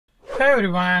Hey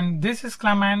everyone, this is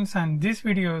Clemens and this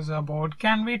video is about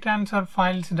can we transfer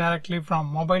files directly from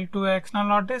mobile to external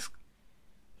hard disk?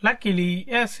 Luckily,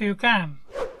 yes you can.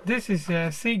 This is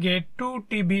a Seagate 2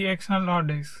 TB external hard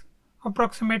disk.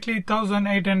 Approximately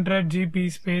 1800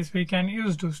 GB space we can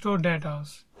use to store data.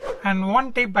 And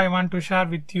one tip I want to share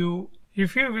with you,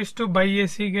 if you wish to buy a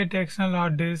Seagate external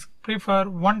hard disk, prefer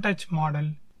one touch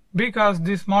model. Because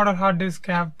this model hard disk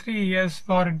have 3 years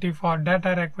warranty for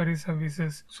data recovery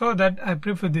services, so that I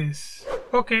prefer this.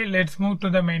 Okay, let's move to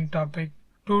the main topic.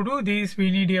 To do this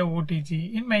we need a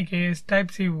OTG, in my case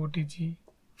Type-C OTG.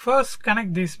 First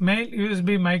connect this male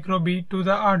USB micro B to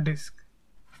the hard disk.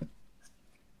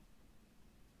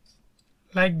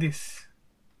 Like this.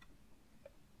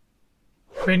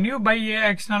 When you buy a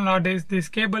external hard disk, this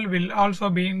cable will also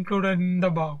be included in the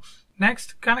box.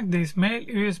 Next, connect this male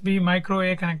USB micro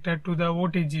A connector to the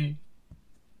OTG,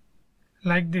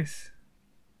 like this.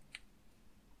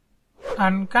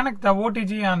 And connect the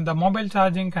OTG on the mobile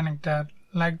charging connector,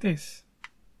 like this.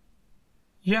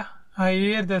 Yeah, I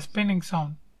hear the spinning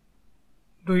sound.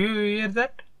 Do you hear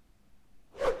that?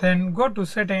 Then go to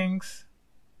Settings,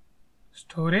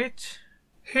 Storage.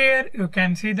 Here you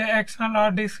can see the external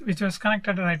hard disk which was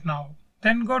connected right now.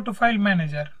 Then go to File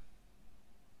Manager.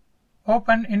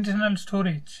 Open internal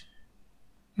storage.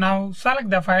 Now select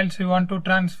the files you want to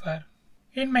transfer.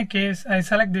 In my case, I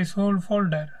select this whole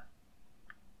folder.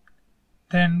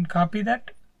 Then copy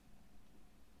that.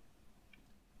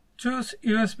 Choose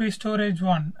USB storage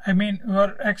 1, I mean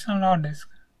your external hard disk.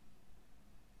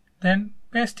 Then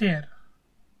paste here.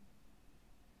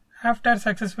 After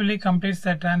successfully completes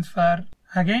the transfer,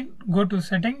 again go to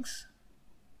Settings,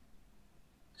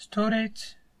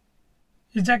 Storage,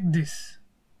 eject this.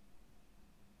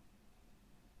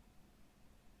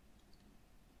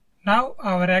 Now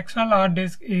our external hard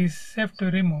disk is safe to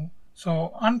remove,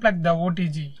 so unplug the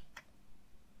OTG.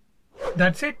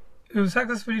 That's it. You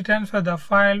successfully transfer the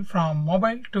file from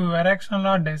mobile to your external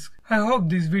hard disk. I hope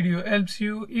this video helps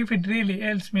you. If it really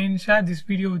helps me, share this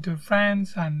video with your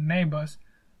friends and neighbors.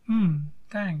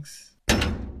 Thanks.